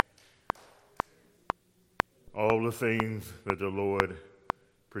all the things that the Lord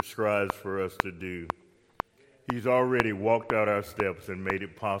prescribes for us to do. He's already walked out our steps and made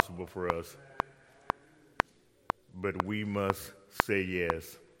it possible for us. But we must say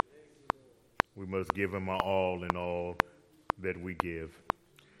yes. We must give him our all in all that we give.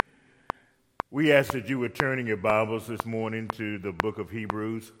 We ask that you would turn in your Bibles this morning to the book of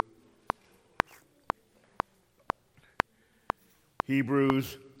Hebrews.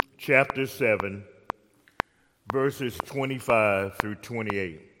 Hebrews chapter 7, verses 25 through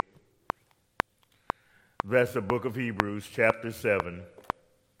 28. That's the book of Hebrews chapter 7,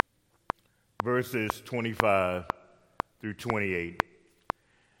 verses 25 through 28.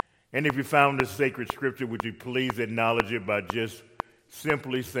 And if you found this sacred scripture, would you please acknowledge it by just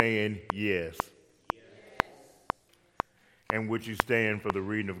simply saying yes? Yes. And would you stand for the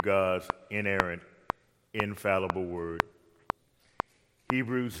reading of God's inerrant, infallible word?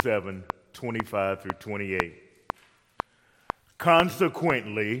 Hebrews 7, 25 through 28.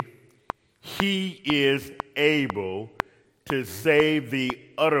 Consequently, he is able to save the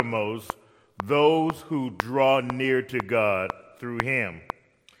uttermost those who draw near to God through him,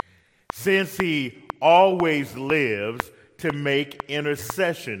 since he always lives to make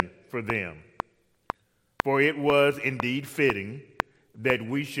intercession for them. For it was indeed fitting that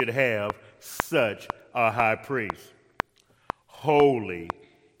we should have such a high priest, holy,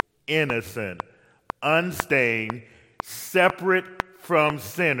 innocent, unstained, separate from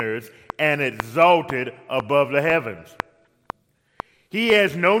sinners, and exalted above the heavens. He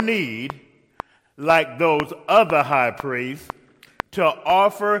has no need, like those other high priests, to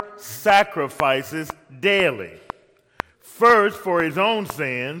offer sacrifices daily, first for his own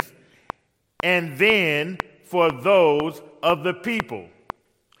sins, and then for those of the people,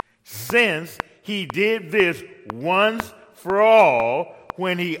 since he did this once for all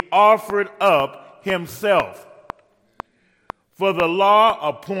when he offered up himself. For the law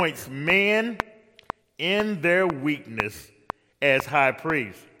appoints men in their weakness as high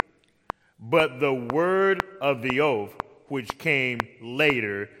priests, but the word of the oath, which came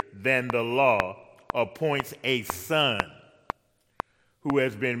later than the law, appoints a son who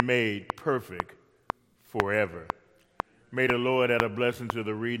has been made perfect forever. May the Lord add a blessing to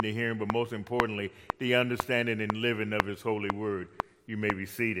the reading and hearing, but most importantly, the understanding and living of his holy word. You may be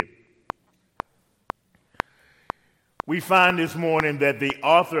seated. We find this morning that the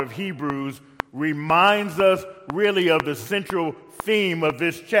author of Hebrews reminds us really of the central theme of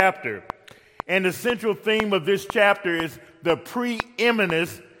this chapter. And the central theme of this chapter is the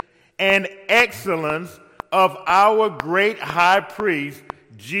preeminence and excellence of our great high priest,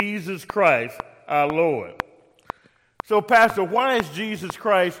 Jesus Christ, our Lord. So, Pastor, why is Jesus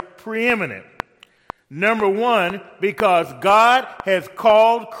Christ preeminent? Number one, because God has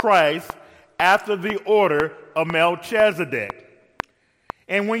called Christ after the order of Melchizedek.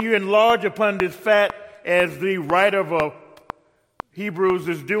 And when you enlarge upon this fact, as the writer of Hebrews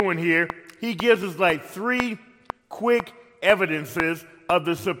is doing here, he gives us like three quick evidences of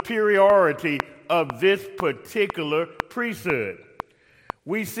the superiority of this particular priesthood.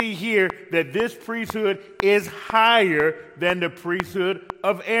 We see here that this priesthood is higher than the priesthood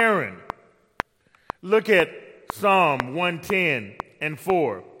of Aaron. Look at Psalm 110 and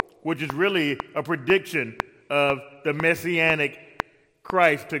 4, which is really a prediction of the Messianic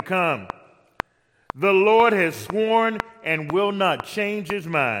Christ to come. The Lord has sworn and will not change his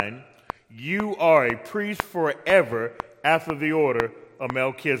mind. You are a priest forever after the order of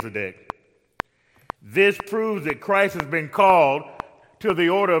Melchizedek. This proves that Christ has been called to the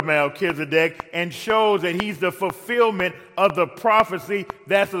order of Melchizedek and shows that he's the fulfillment of the prophecy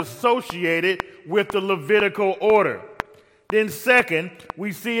that's associated with the Levitical order. Then second,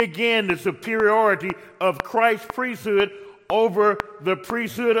 we see again the superiority of Christ's priesthood over the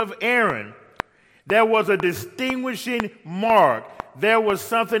priesthood of Aaron. There was a distinguishing mark. There was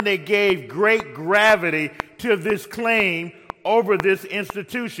something that gave great gravity to this claim over this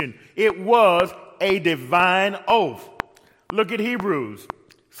institution. It was a divine oath. Look at Hebrews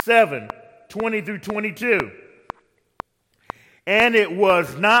 7, 20 through 22. And it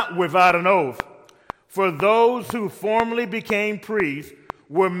was not without an oath, for those who formerly became priests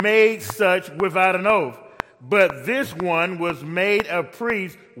were made such without an oath. But this one was made a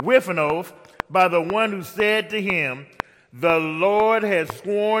priest with an oath by the one who said to him, the Lord has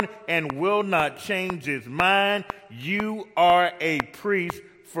sworn and will not change his mind. You are a priest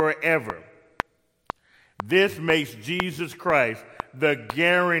forever. This makes Jesus Christ the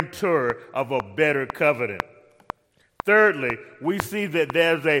guarantor of a better covenant. Thirdly, we see that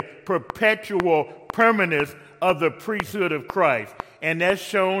there's a perpetual permanence of the priesthood of Christ. And that's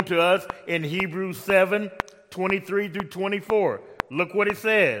shown to us in Hebrews 7, 23 through 24. Look what it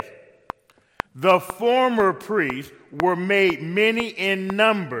says. The former priests were made many in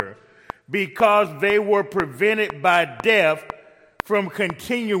number because they were prevented by death from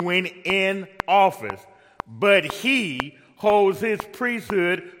continuing in office. But he holds his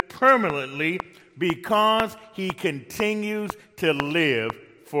priesthood permanently because he continues to live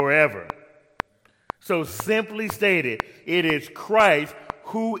forever. So simply stated, it is Christ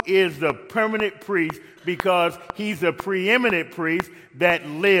who is the permanent priest because he's a preeminent priest that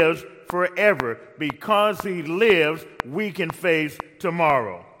lives forever. Because he lives, we can face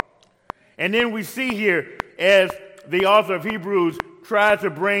tomorrow. And then we see here, as the author of Hebrews tries to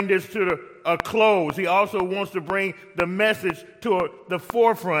bring this to a close, he also wants to bring the message to the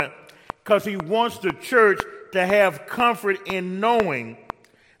forefront because he wants the church to have comfort in knowing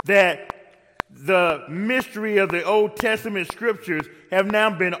that the mystery of the Old Testament scriptures have now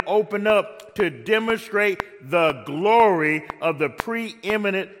been opened up to demonstrate the glory of the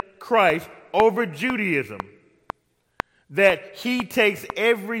preeminent Christ over Judaism. That he takes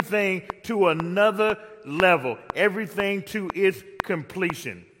everything to another level, everything to its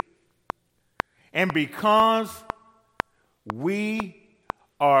completion. And because we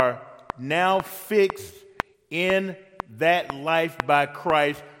are now fixed in that life by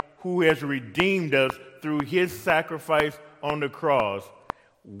Christ, who has redeemed us through his sacrifice on the cross,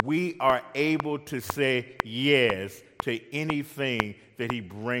 we are able to say yes to anything that he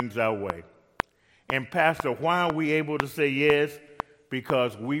brings our way. And Pastor, why are we able to say yes?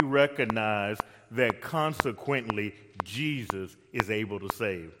 Because we recognize that consequently, Jesus is able to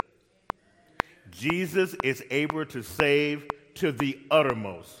save. Jesus is able to save to the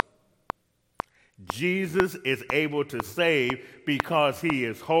uttermost. Jesus is able to save because he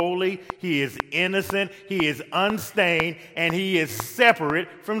is holy, he is innocent, he is unstained, and he is separate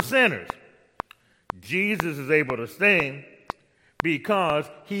from sinners. Jesus is able to save because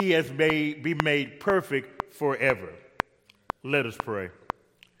he has been made perfect forever. Let us pray.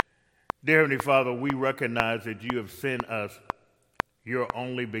 Dear Heavenly Father, we recognize that you have sent us your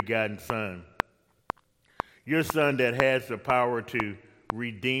only begotten Son. Your Son that has the power to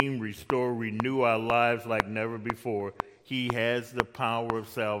redeem, restore, renew our lives like never before. He has the power of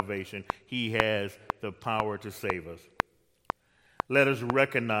salvation. He has the power to save us. Let us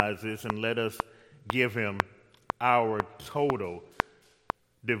recognize this and let us give him our total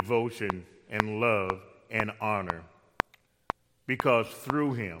devotion and love and honor. Because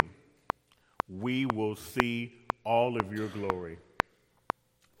through him, we will see all of your glory.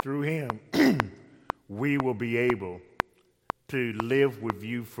 Through him, we will be able to live with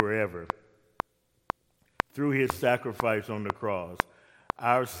you forever. Through his sacrifice on the cross,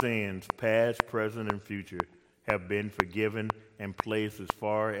 our sins, past, present, and future, have been forgiven and placed as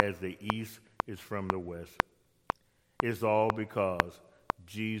far as the east is from the west. It's all because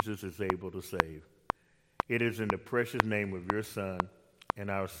Jesus is able to save. It is in the precious name of your Son and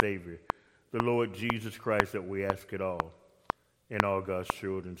our Savior, the Lord Jesus Christ, that we ask it all. And all God's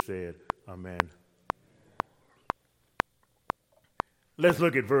children said, Amen. Let's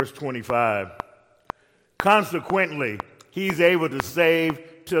look at verse 25. Consequently, he's able to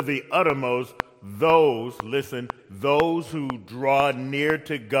save to the uttermost those who draw near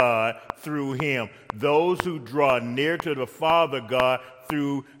to God through him. Those who draw near to the Father God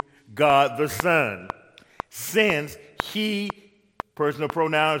through God the Son. Since he, personal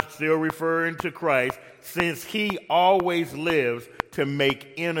pronouns still referring to Christ, since he always lives to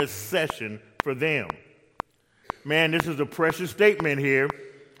make intercession for them. Man, this is a precious statement here.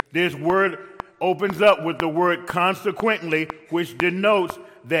 This word opens up with the word consequently, which denotes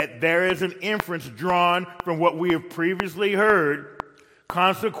that there is an inference drawn from what we have previously heard.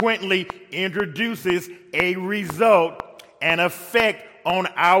 Consequently introduces a result, an effect on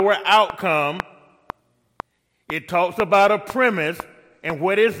our outcome. It talks about a premise, and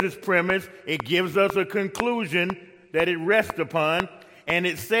what is this premise? It gives us a conclusion that it rests upon. And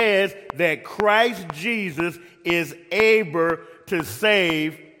it says that Christ Jesus is able to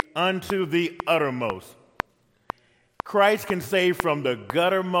save unto the uttermost. Christ can save from the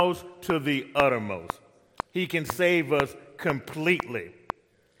guttermost to the uttermost. He can save us completely.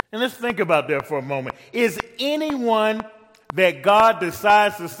 And let's think about that for a moment. Is anyone that God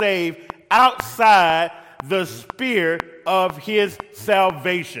decides to save outside the sphere of his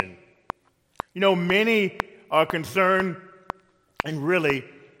salvation? You know, many are concerned, and really,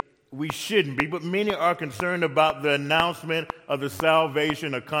 we shouldn't be, but many are concerned about the announcement of the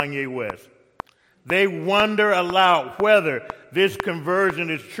salvation of Kanye West. They wonder aloud whether this conversion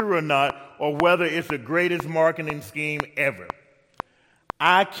is true or not, or whether it's the greatest marketing scheme ever.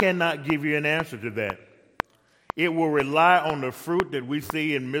 I cannot give you an answer to that. It will rely on the fruit that we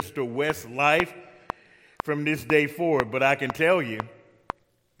see in Mr. West's life from this day forward. But I can tell you,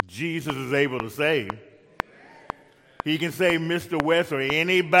 Jesus is able to save. He can save Mr. West or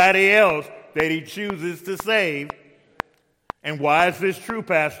anybody else that he chooses to save. And why is this true,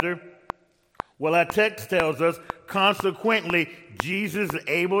 Pastor? Well, our text tells us, consequently, Jesus is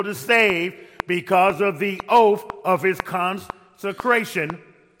able to save because of the oath of his consecration.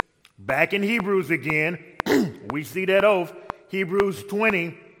 Back in Hebrews again, we see that oath, Hebrews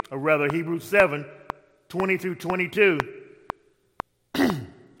 7, 20 through 22.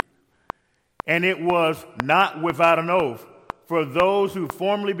 And it was not without an oath, for those who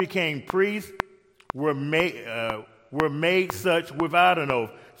formerly became priests were made such without an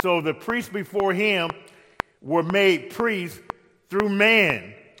oath. So the priests before him were made priests through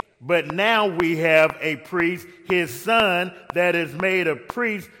man. But now we have a priest, his son, that is made a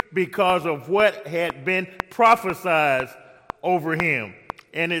priest because of what had been prophesied over him.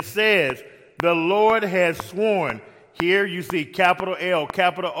 And it says, the Lord has sworn. Here you see capital L,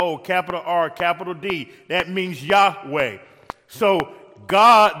 capital O, capital R, capital D. That means Yahweh. So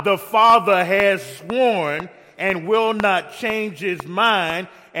God the Father has sworn and will not change his mind.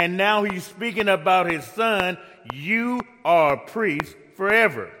 And now he's speaking about his son. You are a priest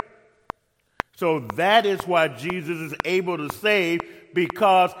forever. So that is why Jesus is able to save,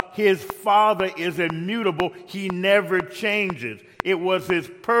 because his Father is immutable. He never changes. It was his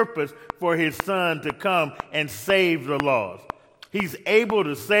purpose for his son to come and save the lost. He's able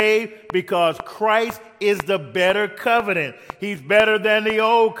to save because Christ is the better covenant. He's better than the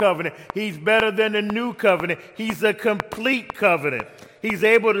old covenant. He's better than the new covenant. He's the complete covenant. He's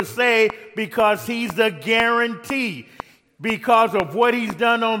able to save because he's the guarantee. Because of what he's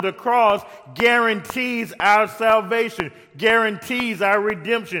done on the cross, guarantees our salvation, guarantees our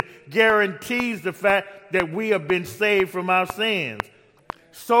redemption, guarantees the fact that we have been saved from our sins.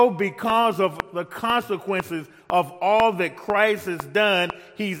 So because of the consequences of all that Christ has done,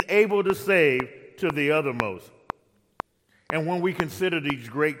 he's able to save to the uttermost. And when we consider these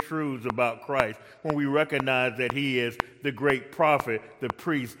great truths about Christ, when we recognize that he is the great prophet, the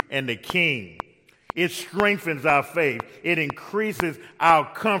priest, and the king, it strengthens our faith. It increases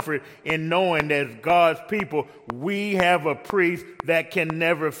our comfort in knowing that as God's people, we have a priest that can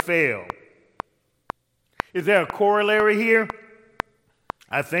never fail. Is there a corollary here?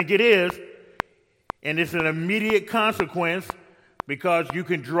 I think it is. And it's an immediate consequence because you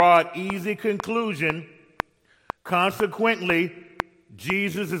can draw an easy conclusion. Consequently,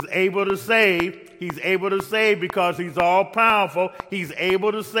 Jesus is able to save. He's able to save because he's all powerful. He's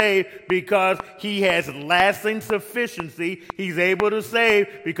able to save because he has lasting sufficiency. He's able to save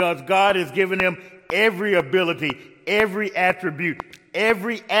because God has given him every ability, every attribute,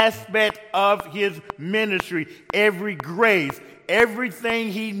 every aspect of his ministry, every grace,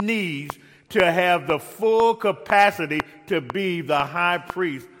 everything he needs to have the full capacity to be the high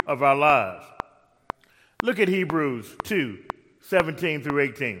priest of our lives. Look at Hebrews 2, 17 through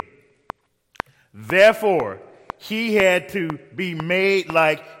 18. Therefore, he had to be made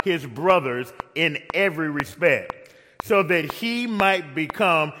like his brothers in every respect, so that he might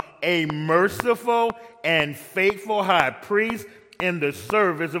become a merciful and faithful high priest in the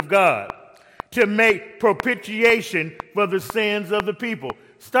service of God, to make propitiation for the sins of the people.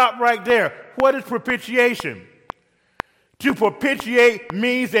 Stop right there. What is propitiation? To propitiate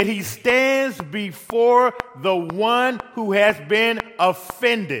means that he stands before the one who has been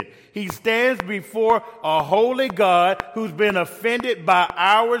offended. He stands before a holy God who's been offended by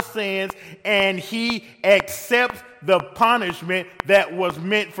our sins, and he accepts the punishment that was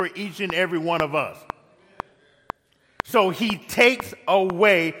meant for each and every one of us. So he takes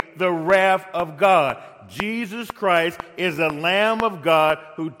away the wrath of God. Jesus Christ is the Lamb of God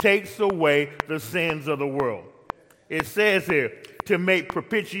who takes away the sins of the world. It says here, to make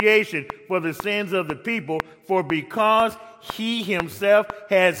propitiation for the sins of the people, for because he himself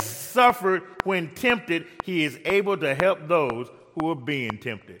has suffered when tempted, he is able to help those who are being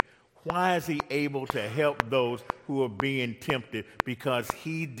tempted. Why is he able to help those who are being tempted? Because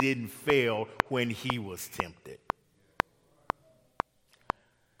he didn't fail when he was tempted.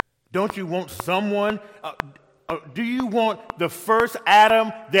 Don't you want someone, do you want the first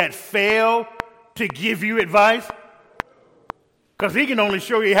Adam that failed to give you advice? Because he can only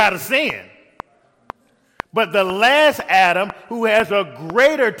show you how to sin. But the last Adam, who has a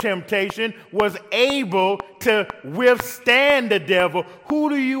greater temptation, was able to withstand the devil. Who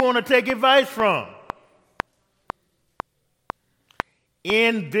do you want to take advice from?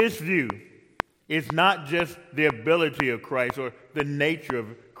 In this view, it's not just the ability of Christ or the nature of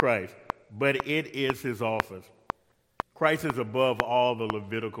Christ, but it is his office. Christ is above all the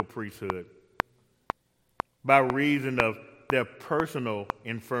Levitical priesthood. By reason of their personal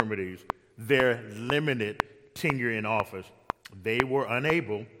infirmities, their limited tenure in office, they were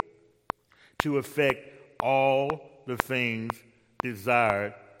unable to effect all the things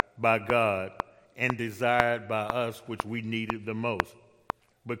desired by God and desired by us, which we needed the most.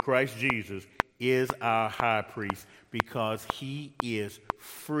 But Christ Jesus is our high priest because he is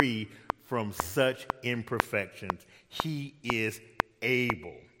free from such imperfections. He is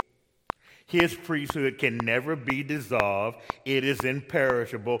able. His priesthood can never be dissolved. It is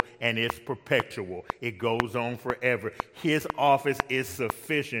imperishable and it's perpetual. It goes on forever. His office is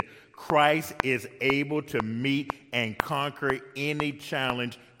sufficient. Christ is able to meet and conquer any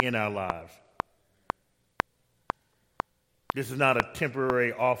challenge in our lives. This is not a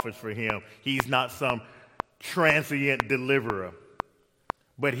temporary office for him. He's not some transient deliverer,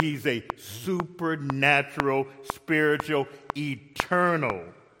 but he's a supernatural, spiritual, eternal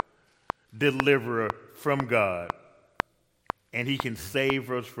deliverer from God. And he can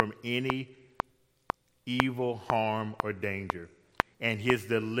save us from any evil, harm, or danger. And his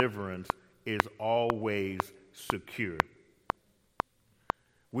deliverance is always secure.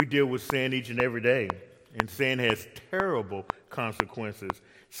 We deal with sin each and every day, and sin has terrible consequences.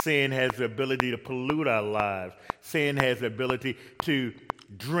 Sin has the ability to pollute our lives. Sin has the ability to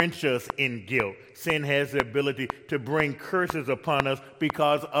drench us in guilt. Sin has the ability to bring curses upon us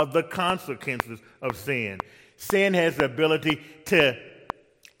because of the consequences of sin. Sin has the ability to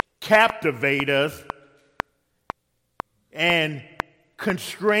captivate us and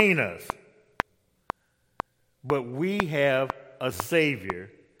constrain us. But we have a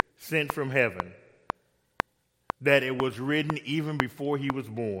Savior sent from heaven that it was written even before he was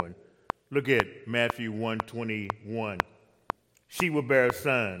born. Look at Matthew 1:21. She will bear a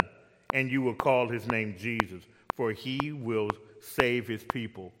son, and you will call his name Jesus, for he will save his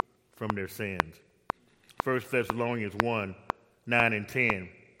people from their sins. 1 Thessalonians 1:9 and 10.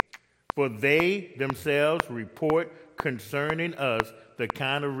 For they themselves report concerning us the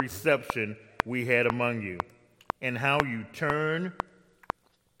kind of reception we had among you, and how you turned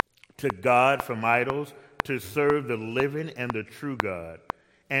to God from idols to serve the living and the true God,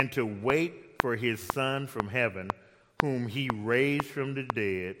 and to wait for his Son from heaven, whom he raised from the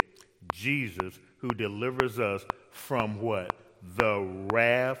dead, Jesus, who delivers us from what? The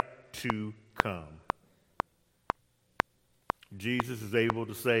wrath to come. Jesus is able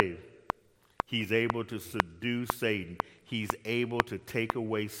to save. He's able to subdue Satan. He's able to take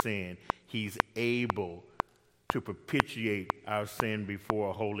away sin. He's able to propitiate our sin before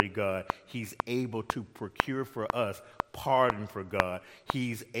a holy God. He's able to procure for us pardon for God.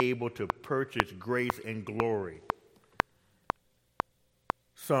 He's able to purchase grace and glory.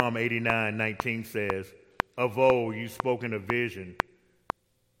 Psalm 89:19 says, of old you spoke in a vision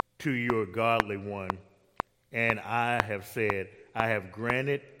to your godly one, and I have said, I have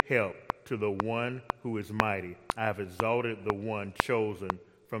granted help to the one who is mighty. I have exalted the one chosen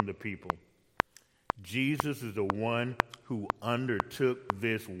from the people. Jesus is the one who undertook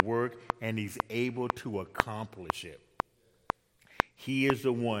this work, and he's able to accomplish it. He is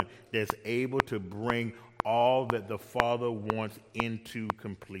the one that's able to bring all that the Father wants into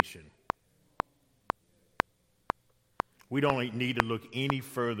completion. We don't need to look any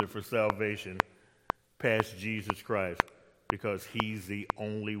further for salvation past Jesus Christ, because he's the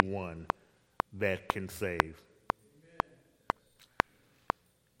only one that can save.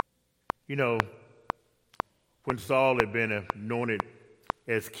 You know, when Saul had been anointed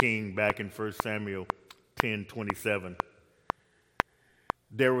as king back in 1 Samuel 10:27,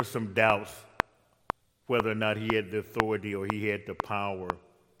 there were some doubts whether or not he had the authority or he had the power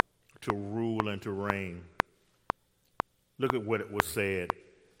to rule and to reign. Look at what it was said.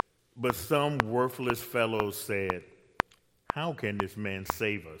 But some worthless fellows said, how can this man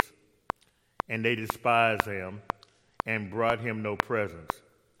save us? And they despised him and brought him no presents,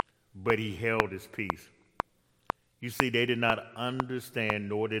 but he held his peace. You see, they did not understand,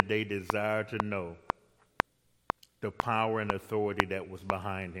 nor did they desire to know the power and authority that was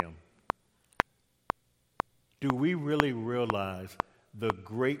behind him. Do we really realize the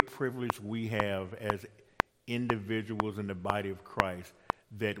great privilege we have as individuals in the body of Christ,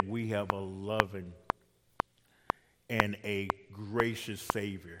 that we have a loving and a gracious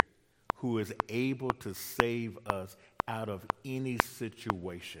Savior who is able to save us out of any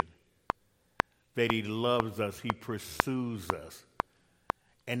situation? That he loves us, he pursues us.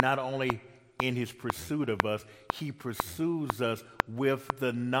 And not only in his pursuit of us, he pursues us with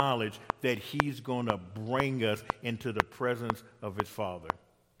the knowledge that he's going to bring us into the presence of his Father.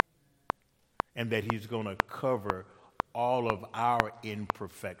 And that he's going to cover all of our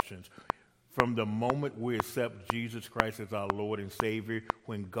imperfections. From the moment we accept Jesus Christ as our Lord and Savior,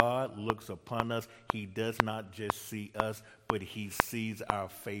 when God looks upon us, he does not just see us, but he sees our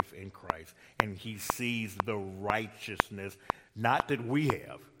faith in Christ. And he sees the righteousness, not that we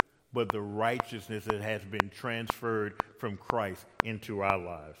have, but the righteousness that has been transferred from Christ into our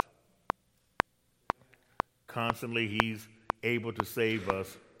lives. Constantly, he's able to save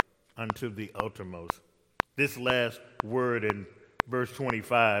us unto the uttermost. This last word in verse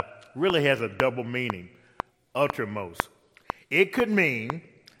 25 really has a double meaning, uttermost. It could mean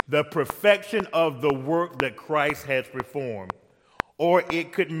the perfection of the work that Christ has performed, or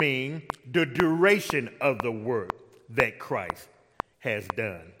it could mean the duration of the work that Christ has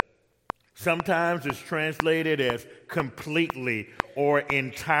done. Sometimes it's translated as completely or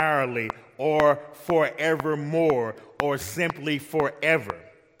entirely or forevermore or simply forever.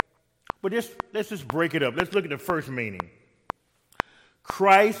 But let's just break it up. Let's look at the first meaning.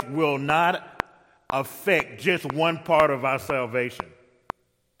 Christ will not affect just one part of our salvation,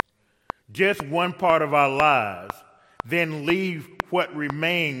 just one part of our lives, then leave what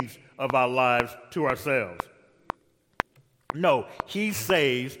remains of our lives to ourselves. No, he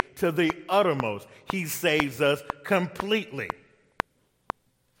saves to the uttermost. He saves us completely.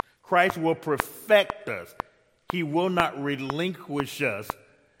 Christ will perfect us. He will not relinquish us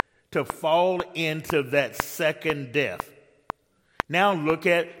to fall into that second death. Now look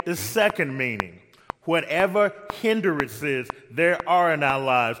at the second meaning. Whatever hindrances there are in our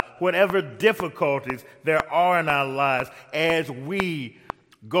lives, whatever difficulties there are in our lives, as we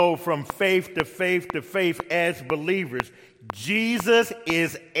go from faith to faith to faith as believers, Jesus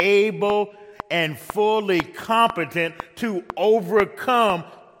is able and fully competent to overcome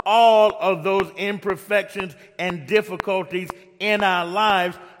all of those imperfections and difficulties in our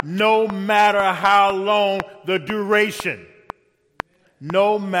lives, no matter how long the duration.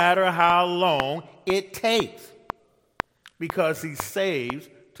 No matter how long it takes, because he saves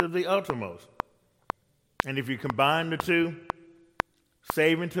to the uttermost. And if you combine the two,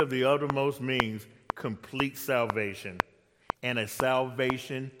 saving to the uttermost means complete salvation, and a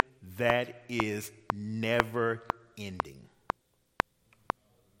salvation that is never ending.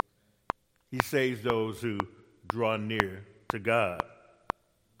 He saves those who draw near to God,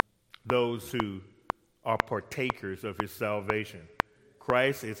 those who are partakers of his salvation.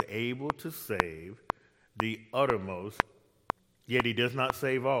 Christ is able to save the uttermost, yet he does not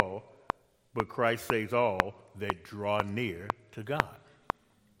save all, but Christ saves all that draw near to God.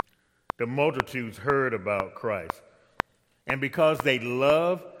 The multitudes heard about Christ, and because they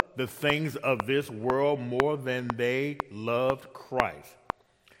loved the things of this world more than they loved Christ,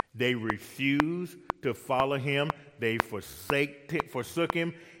 they refused to follow him, they forsook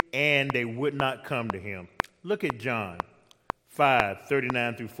him, and they would not come to him. Look at John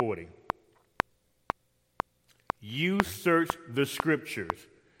 5:39 through 40. You search the scriptures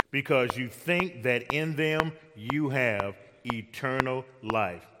because you think that in them you have eternal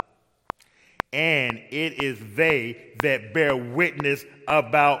life. And it is they that bear witness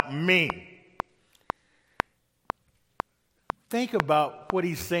about me. Think about what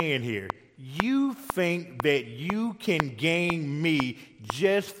he's saying here. You think that you can gain me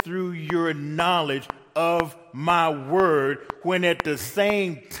just through your knowledge of my word, when at the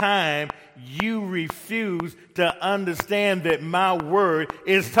same time you refuse to understand that my word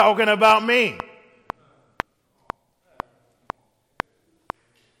is talking about me.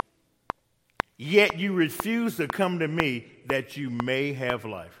 Yet you refuse to come to me that you may have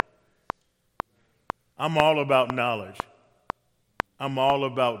life. I'm all about knowledge. I'm all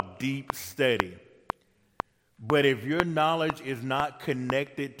about deep study. But if your knowledge is not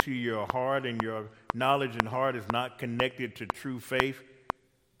connected to your heart, and your knowledge and heart is not connected to true faith,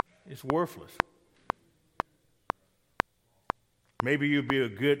 it's worthless. Maybe you'll be a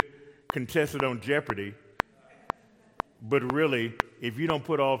good contestant on Jeopardy, but really, if you don't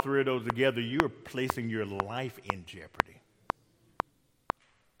put all three of those together, you're placing your life in jeopardy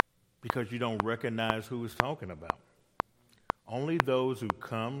because you don't recognize who it's talking about. Only those who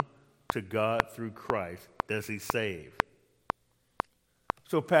come to God through Christ does he save.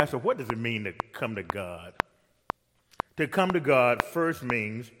 So, Pastor, what does it mean to come to God? To come to God first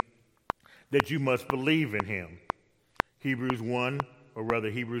means that you must believe in him. Hebrews 11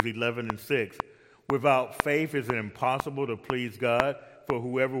 and 6. Without faith it is impossible to please God, for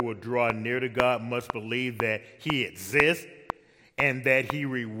whoever will draw near to God must believe that he exists and that he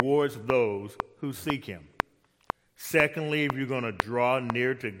rewards those who seek him. Secondly, if you're going to draw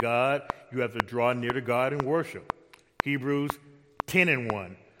near to God, you have to draw near to God in worship. Hebrews 10 and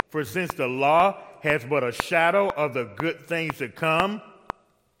 1. For since the law has but a shadow of the good things to come,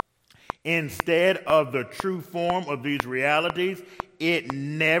 instead of the true form of these realities, it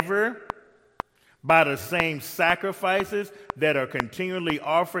never, by the same sacrifices that are continually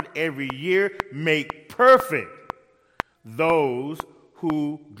offered every year, make perfect those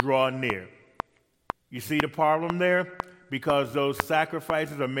who draw near. You see the problem there? Because those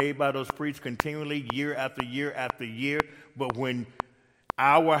sacrifices are made by those priests continually, year after year after year. But when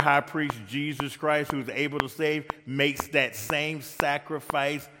our high priest, Jesus Christ, who's able to save, makes that same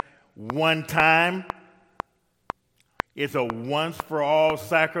sacrifice one time, it's a once-for-all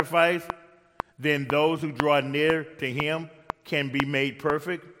sacrifice, then those who draw near to him can be made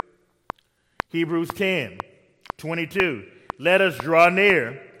perfect. Hebrews 10:22. Let us draw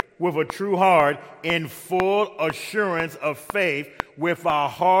near with a true heart in full assurance of faith, with our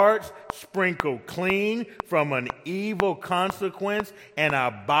hearts sprinkled clean from an evil consequence and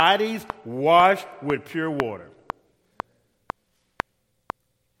our bodies washed with pure water.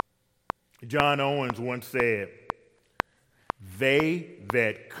 John Owens once said, "They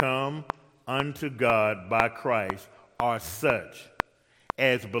that come unto God by Christ are such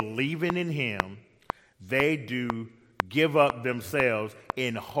as, believing in him, they do give up themselves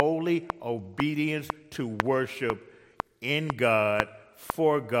in holy obedience to worship in God,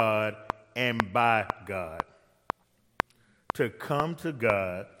 for God, and by God." To come to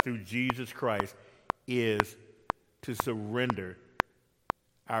God through Jesus Christ is to surrender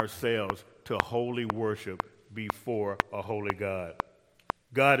ourselves to holy worship before a holy God.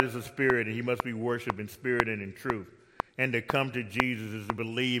 God is a spirit, and he must be worshiped in spirit and in truth. And to come to Jesus is to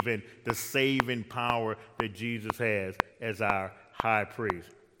believe in the saving power that Jesus has as our high priest.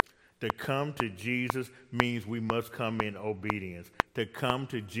 To come to Jesus means we must come in obedience. To come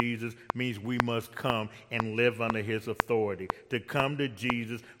to Jesus means we must come and live under his authority. To come to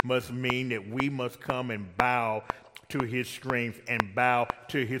Jesus must mean that we must come and bow to his strength and bow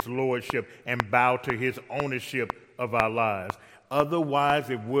to his lordship and bow to his ownership of our lives. Otherwise,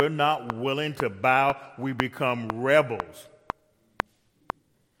 if we're not willing to bow, we become rebels.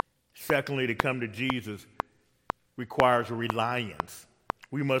 Secondly, to come to Jesus requires reliance.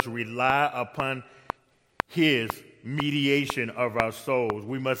 We must rely upon his mediation of our souls.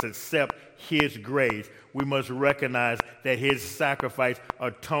 We must accept his grace. We must recognize that his sacrifice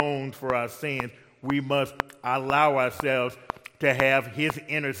atones for our sins. We must allow ourselves to have his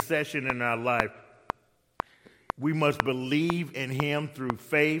intercession in our life. We must believe in him through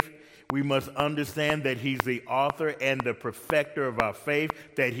faith. We must understand that he's the author and the perfecter of our faith,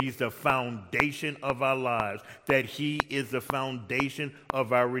 that he's the foundation of our lives, that he is the foundation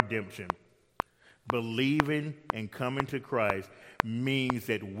of our redemption. Believing and coming to Christ means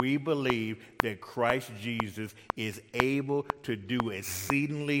that we believe that Christ Jesus is able to do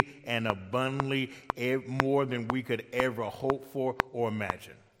exceedingly and abundantly more than we could ever hope for or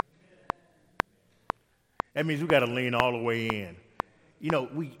imagine. That means we got to lean all the way in. You know,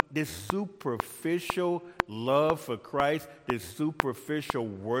 this superficial love for Christ, this superficial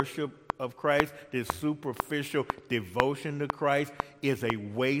worship of Christ, this superficial devotion to Christ is a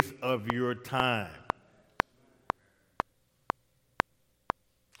waste of your time.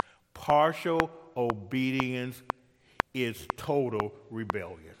 Partial obedience is total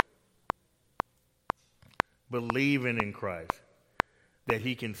rebellion. Believing in Christ, that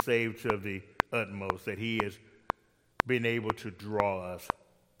he can save to the utmost, that he has been able to draw us.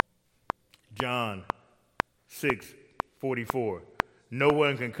 John 6:44. No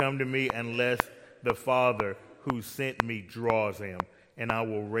one can come to me unless the Father who sent me draws him, and I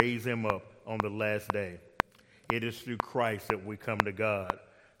will raise him up on the last day. It is through Christ that we come to God.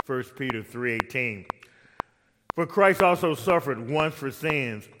 1 Peter 3:18. For Christ also suffered once for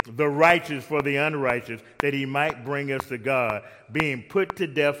sins, the righteous for the unrighteous, that he might bring us to God, being put to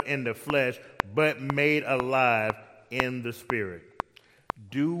death in the flesh, but made alive in the spirit.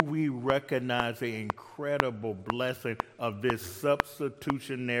 Do we recognize the incredible blessing of this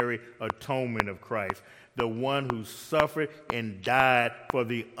substitutionary atonement of Christ? The one who suffered and died for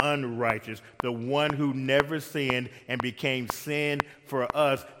the unrighteous, the one who never sinned and became sin for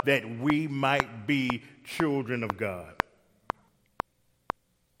us that we might be children of God.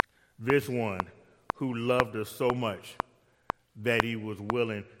 This one who loved us so much that he was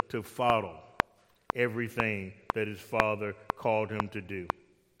willing to follow everything that his Father called him to do.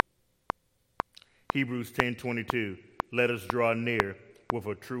 Hebrews 10:22, let us draw near with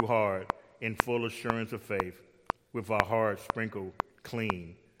a true heart in full assurance of faith, with our hearts sprinkled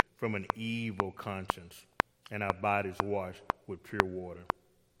clean from an evil conscience and our bodies washed with pure water.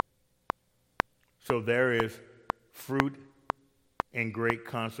 So there is fruit and great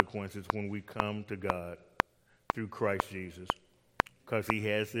consequences when we come to God through Christ Jesus, because he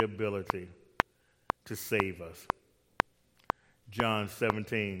has the ability to save us. John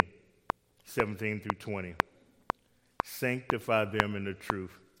 17 through 20. Sanctify them in the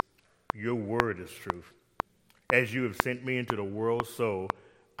truth. Your word is truth. As you have sent me into the world, so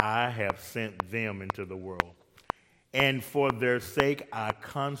I have sent them into the world. And for their sake I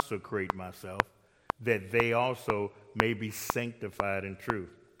consecrate myself, that they also may be sanctified in truth.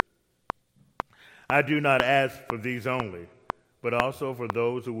 I do not ask for these only, but also for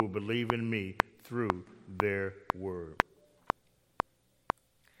those who will believe in me through their word.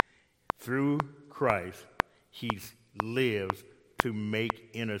 Through Christ, he lives to make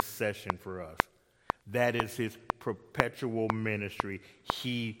intercession for us. That is his perpetual ministry.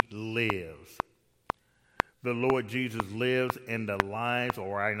 He lives. The Lord Jesus lives in the lives,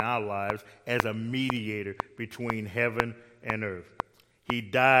 or in our lives, as a mediator between heaven and earth. He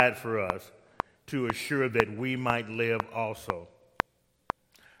died for us to assure that we might live also.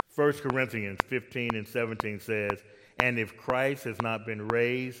 1 Corinthians 15 and 17 says, and if Christ has not been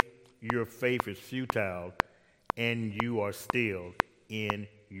raised, your faith is futile, and you are still in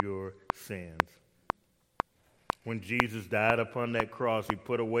your sins. When Jesus died upon that cross, he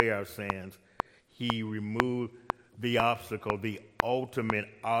put away our sins. He removed the obstacle, the ultimate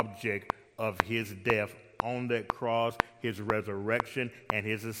object of his death on that cross. His resurrection and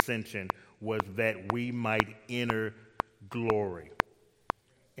his ascension was that we might enter glory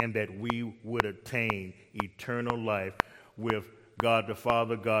and that we would attain eternal life with God the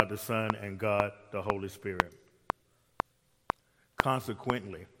Father, God the Son, and God the Holy Spirit.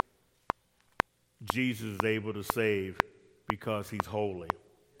 Consequently, Jesus is able to save because he's holy,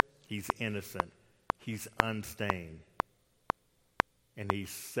 he's innocent, he's unstained, and he's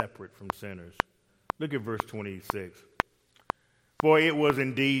separate from sinners. Look at verse 26. For it was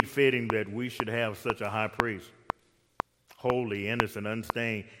indeed fitting that we should have such a high priest, holy, innocent,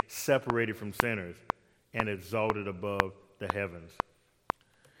 unstained, separated from sinners, and exalted above the heavens.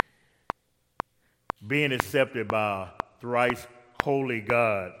 Being accepted by thrice holy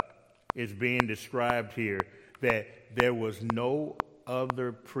God is being described here, that there was no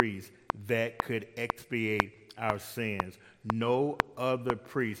other priest that could expiate our sins, no other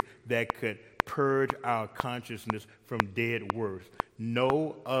priest that could purge our consciousness from dead works,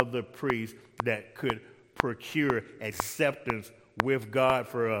 no other priest that could procure acceptance with God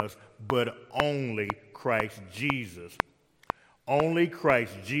for us, but only Christ Jesus. Only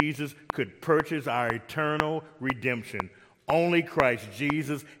Christ Jesus could purchase our eternal redemption. Only Christ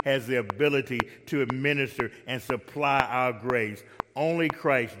Jesus has the ability to administer and supply our grace. Only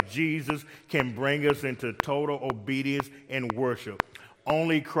Christ Jesus can bring us into total obedience and worship.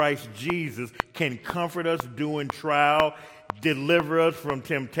 Only Christ Jesus can comfort us during trial, deliver us from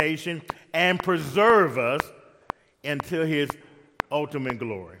temptation, and preserve us until his ultimate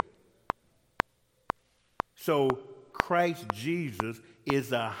glory. So Christ Jesus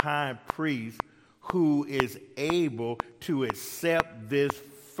is a high priest who is able to accept this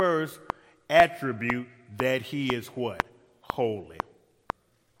first attribute, that he is what? Holy.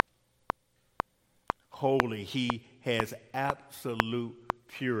 Holy. He has absolute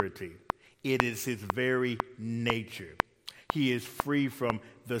purity. It is his very nature. He is free from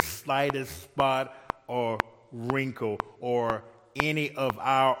the slightest spot or wrinkle or any of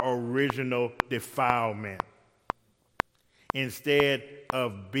our original defilement. Instead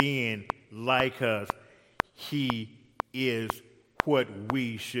of being like us, he is what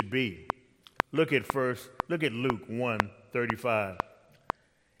we should be. Look at Luke 1:35.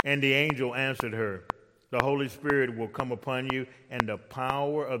 And the angel answered her, the Holy Spirit will come upon you, and the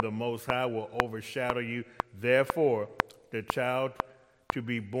power of the Most High will overshadow you. Therefore, the child to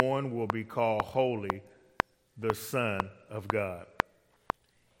be born will be called Holy, the Son of God.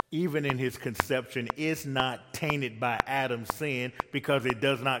 Even in his conception, is not tainted by Adam's sin, because it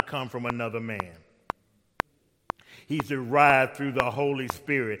does not come from another man. He's derived through the Holy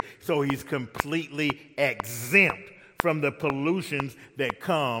Spirit, so he's completely exempt from the pollutions that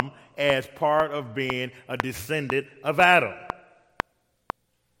come as part of being a descendant of Adam.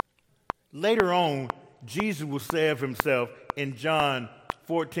 Later on, Jesus will say of himself in John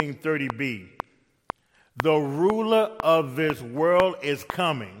 14:30b, the ruler of this world is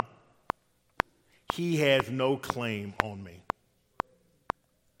coming. He has no claim on me.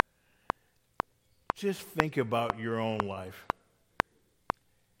 Just think about your own life.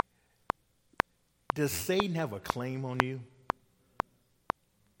 Does Satan have a claim on you?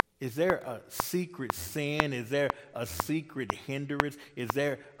 Is there a secret sin? Is there a secret hindrance? Is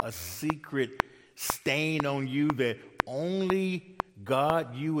there a secret stain on you that only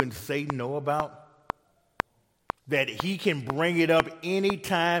God you and Satan know about? That he can bring it up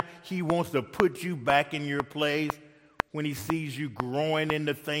anytime he wants to put you back in your place when he sees you growing in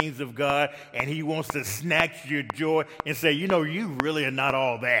the things of God, and he wants to snatch your joy and say, you know, you really are not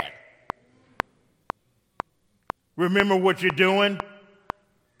all that. Remember what you're doing.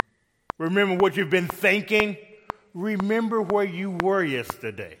 Remember what you've been thinking. Remember where you were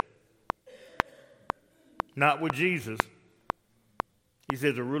yesterday. Not with Jesus. He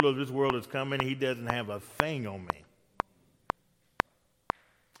says the ruler of this world is coming. He doesn't have a thing on me.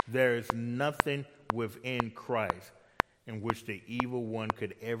 There is nothing within Christ in which the evil one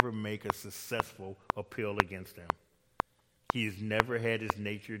could ever make a successful appeal against him. He has never had his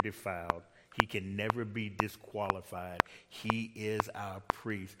nature defiled. He can never be disqualified. He is our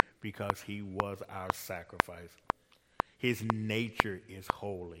priest because he was our sacrifice. His nature is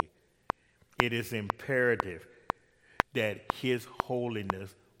holy. It is imperative that his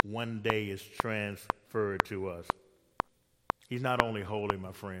holiness one day is transferred to us. He's not only holy,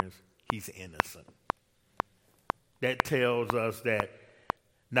 my friends, he's innocent. That tells us that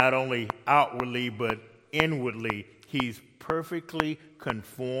not only outwardly but inwardly, he's perfectly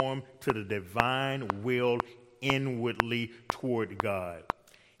conformed to the divine will inwardly toward God.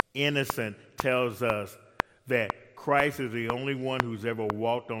 Innocent tells us that Christ is the only one who's ever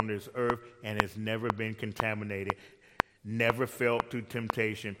walked on this earth and has never been contaminated, never felt to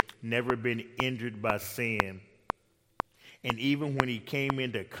temptation, never been injured by sin. And even when he came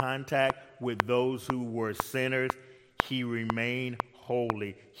into contact with those who were sinners, he remained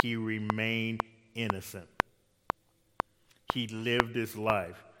holy. He remained innocent. He lived his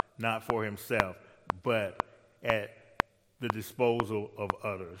life, not for himself, but at the disposal of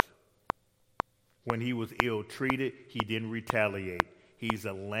others. When he was ill-treated, he didn't retaliate. He's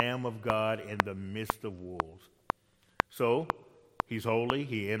a Lamb of God in the midst of wolves. So, he's holy,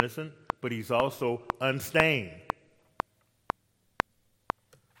 he's innocent, but he's also unstained.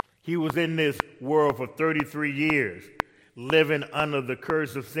 He was in this world for 33 years, living under the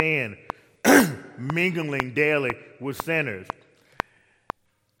curse of sin, mingling daily with sinners.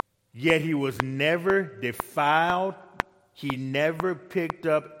 Yet he was never defiled. He never picked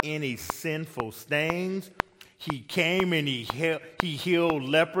up any sinful stains. He came and he healed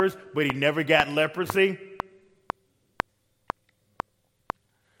lepers, but he never got leprosy.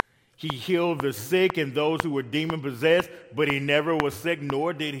 He healed the sick and those who were demon-possessed, but he never was sick,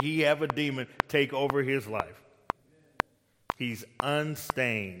 nor did he have a demon take over his life. He's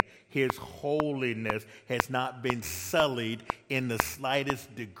unstained. His holiness has not been sullied in the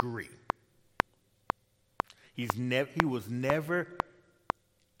slightest degree. He was never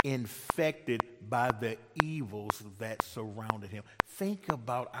infected by the evils that surrounded him. Think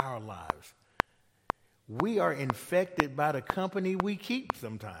about our lives. We are infected by the company we keep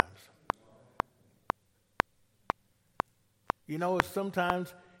sometimes. You know,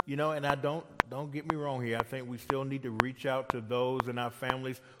 sometimes, and I don't get me wrong here. I think we still need to reach out to those in our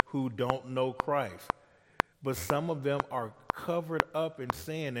families who don't know Christ. But some of them are covered up in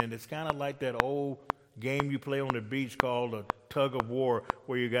sin, and it's kind of like that old game you play on the beach called a tug of war,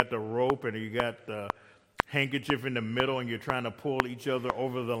 where you got the rope and you got the handkerchief in the middle and you're trying to pull each other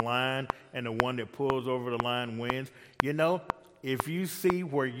over the line, and the one that pulls over the line wins. You know, if you see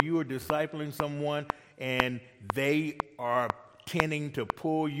where you are discipling someone and they are tending to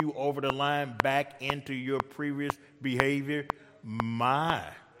pull you over the line back into your previous behavior, my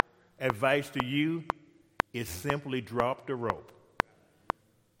advice to you is simply drop the rope.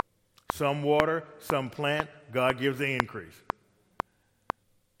 Some water, some plant, God gives the increase.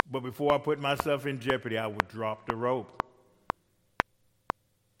 But before I put myself in jeopardy, I would drop the rope.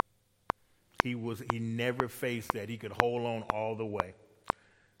 He never faced that. He could hold on all the way.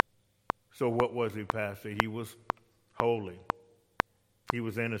 So what was he, Pastor? He was holy. He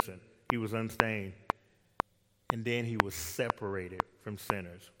was innocent. He was unstained. And then he was separated from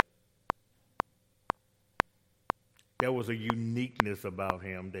sinners. There was a uniqueness about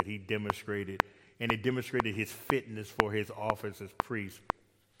him that he demonstrated, and it demonstrated his fitness for his office as priest,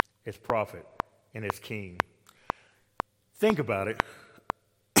 as prophet, and as king. Think about it.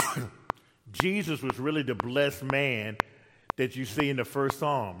 Jesus was really the blessed man that you see in the first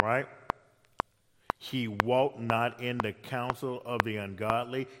Psalm, right? He walked not in the counsel of the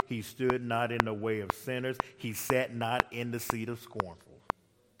ungodly. He stood not in the way of sinners. He sat not in the seat of scornful.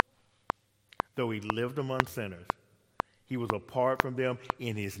 Though he lived among sinners, he was apart from them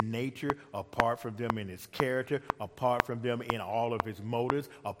in his nature, apart from them in his character, apart from them in all of his motives,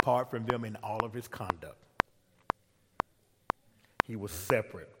 apart from them in all of his conduct. He was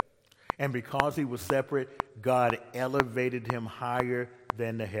separate. And because he was separate, God elevated him higher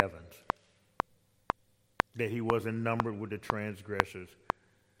than the heavens, that he wasn't numbered with the transgressors.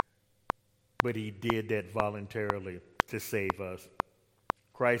 But he did that voluntarily to save us.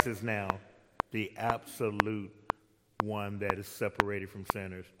 Christ is now the absolute one that is separated from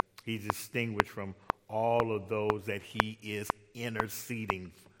sinners. He's distinguished from all of those that he is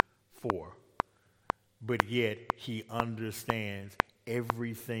interceding for. But yet he understands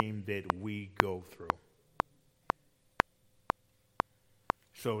everything that we go through.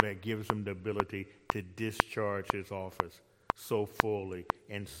 So that gives him the ability to discharge his office so fully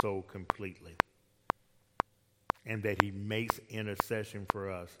and so completely. And that he makes intercession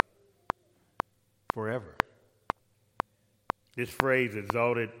for us forever. This phrase,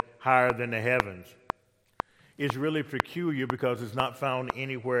 exalted higher than the heavens, is really peculiar because it's not found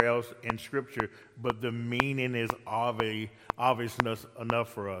anywhere else in Scripture, but the meaning is obvious enough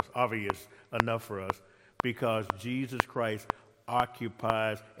for us because Jesus Christ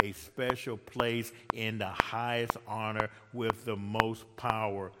occupies a special place in the highest honor with the most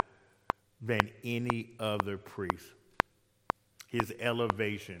power than any other priest. His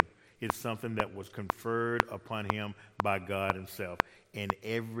elevation is something that was conferred upon him by God himself, and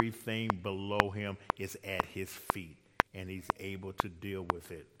everything below him is at his feet, and he's able to deal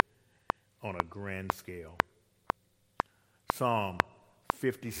with it on a grand scale. Psalm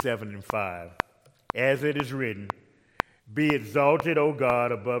 57:5, as it is written, be exalted, O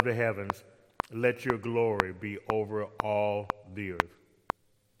God, above the heavens. Let your glory be over all the earth.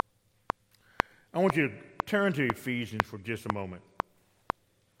 I want you to turn to Ephesians for just a moment.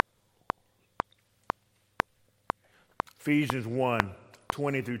 Ephesians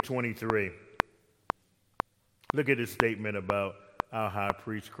 1:20 through 23. Look at this statement about our high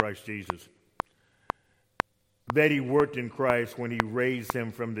priest, Christ Jesus. That he worked in Christ when he raised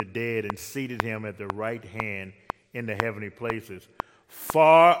him from the dead and seated him at the right hand in the heavenly places,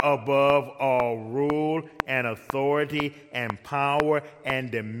 far above all rule and authority and power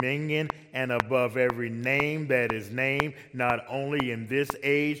and dominion, and above every name that is named, not only in this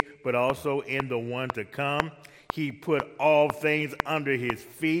age, but also in the one to come. He put all things under his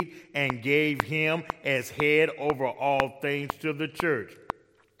feet and gave him as head over all things to the church,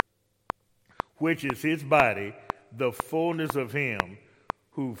 which is his body, the fullness of him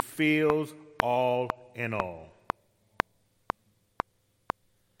who fills all in all.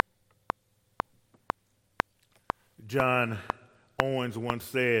 John Owens once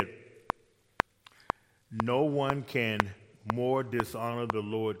said, no one can more dishonor the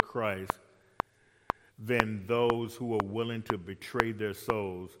Lord Christ than those who are willing to betray their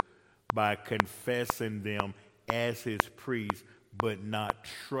souls by confessing them as his priest, but not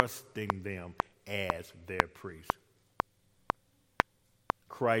trusting them as their priest.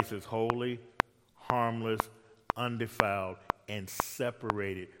 Christ is holy, harmless, undefiled, and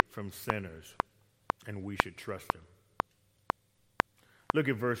separated from sinners, and we should trust him. Look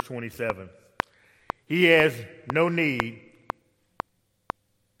at verse 27. He has no need,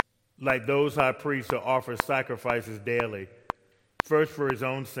 like those high priests, to offer sacrifices daily, first for his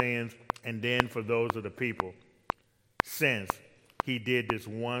own sins and then for those of the people, since he did this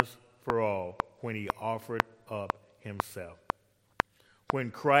once for all when he offered up himself. When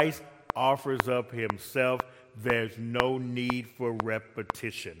Christ offers up himself, there's no need for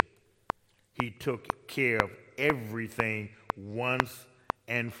repetition. He took care of everything once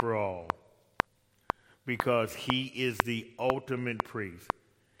and for all, because he is the ultimate priest.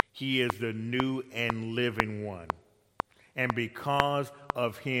 He is the new and living one. And because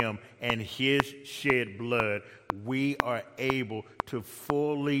of him and his shed blood, we are able to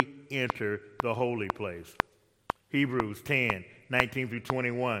fully enter the holy place. Hebrews 10:19 through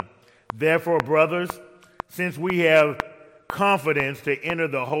 21. Therefore, brothers, since we have confidence to enter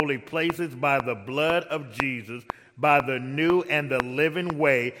the holy places by the blood of Jesus, by the new and the living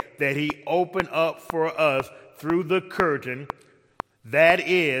way that he opened up for us through the curtain, that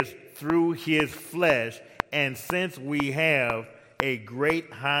is, through his flesh, and since we have a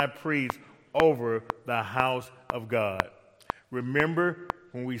great high priest over the house of God. Remember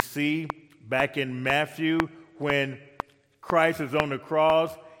when we see back in Matthew when Christ is on the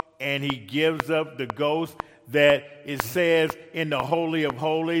cross and he gives up the ghost, that it says in the Holy of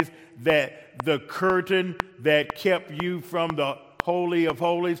Holies that the curtain that kept you from the Holy of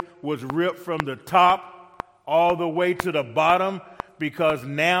Holies was ripped from the top all the way to the bottom, because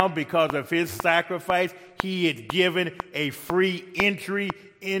now, because of his sacrifice, he had given a free entry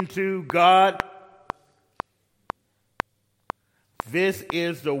into God. This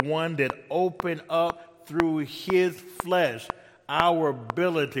is the one that opened up through his flesh our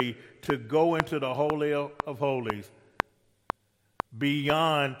ability to go into the Holy of Holies.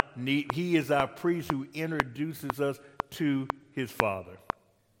 Beyond need, he is our priest who introduces us to his Father.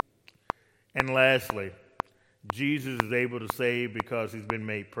 And lastly, Jesus is able to save because he's been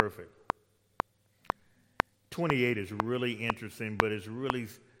made perfect. 28 is really interesting, but it's really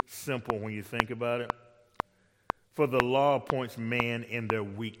simple when you think about it. For the law appoints man in their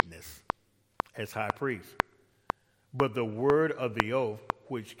weakness as high priest. But the word of the oath,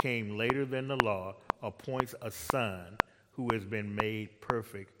 which came later than the law, appoints a son who has been made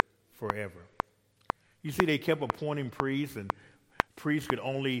perfect forever. You see, they kept appointing priests, and priests could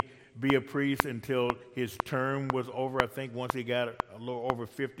only be a priest until his term was over. I think once he got a little over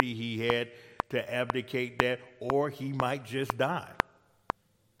 50, he had to abdicate that, or he might just die.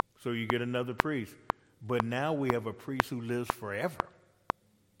 So you get another priest. But now we have a priest who lives forever.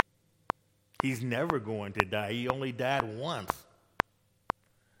 He's never going to die. He only died once.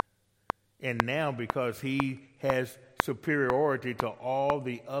 And now, because he has superiority to all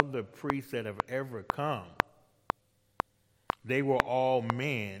the other priests that have ever come, they were all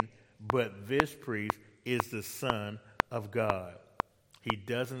men, but this priest is the Son of God. He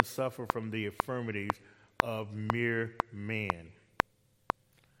doesn't suffer from the infirmities of mere man.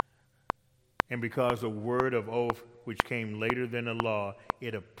 And because the word of oath, which came later than the law,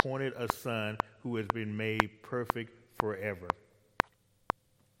 it appointed a son who has been made perfect forever.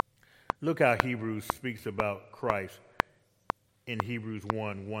 Look how Hebrews speaks about Christ in Hebrews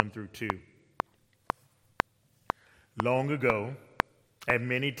 1:1-2. Long ago, at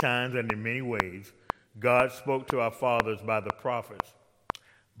many times and in many ways, God spoke to our fathers by the prophets.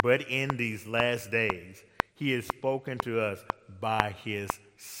 But in these last days, he has spoken to us by his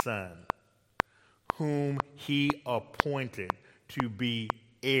Son, whom he appointed to be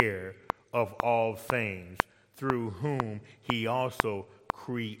heir of all things, through whom he also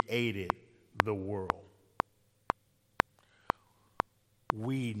created the world.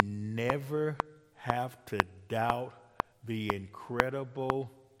 We never have to doubt the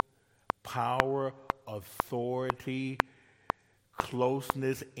incredible power, authority,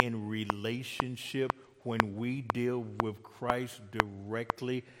 closeness in relationship when we deal with Christ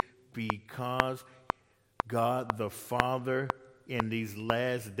directly, because God the Father in these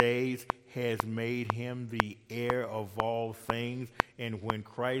last days has made him the heir of all things. And when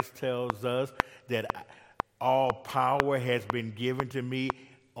Christ tells us that all power has been given to me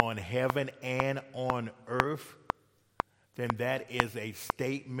on heaven and on earth, then that is a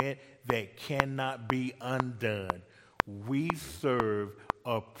statement that cannot be undone. We serve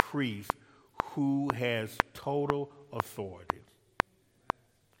a priest who has total authority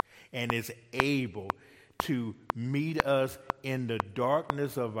and is able to meet us in the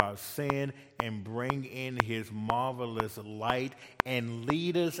darkness of our sin and bring in his marvelous light and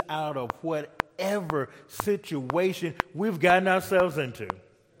lead us out of whatever situation we've gotten ourselves into.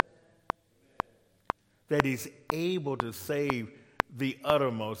 That he's able to save the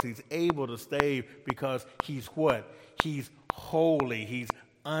uttermost. He's able to save because he's what? He's holy. He's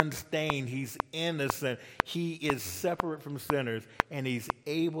unstained. He's innocent. He is separate from sinners, and he's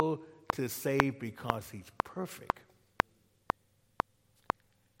able to save because he's perfect.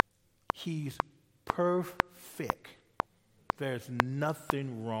 He's perfect. There's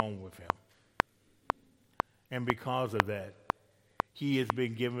nothing wrong with him. And because of that, he has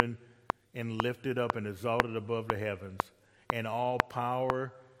been given and lifted up and exalted above the heavens, and all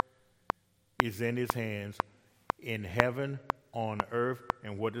power is in his hands, in heaven, on earth,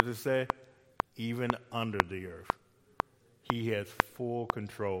 and what does it say? Even under the earth. He has full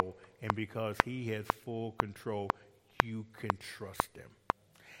control, and because he has full control, you can trust him.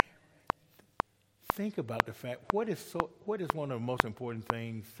 Think about the fact, what is one of the most important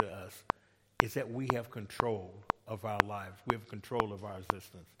things to us is that we have control of our lives. We have control of our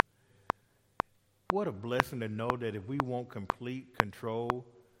existence. What a blessing to know that if we want complete control,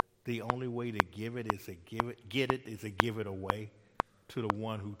 the only way to give it is to give it away to the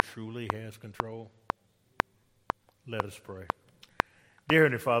one who truly has control. Let us pray. Dear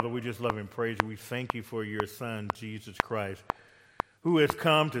Heavenly Father, we just love and praise you. We thank you for your Son, Jesus Christ, who has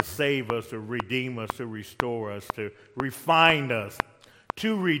come to save us, to redeem us, to restore us, to refine us,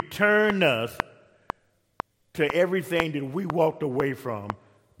 to return us to everything that we walked away from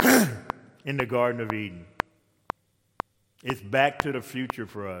in the Garden of Eden. It's back to the future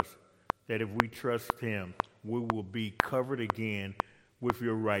for us, that if we trust him, we will be covered again with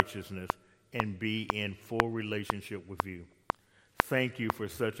your righteousness and be in full relationship with you. Thank you for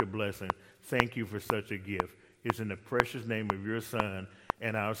such a blessing. Thank you for such a gift. It's in the precious name of your Son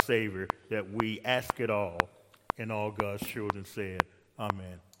and our Savior that we ask it all. And all God's children said,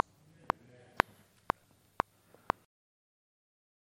 Amen.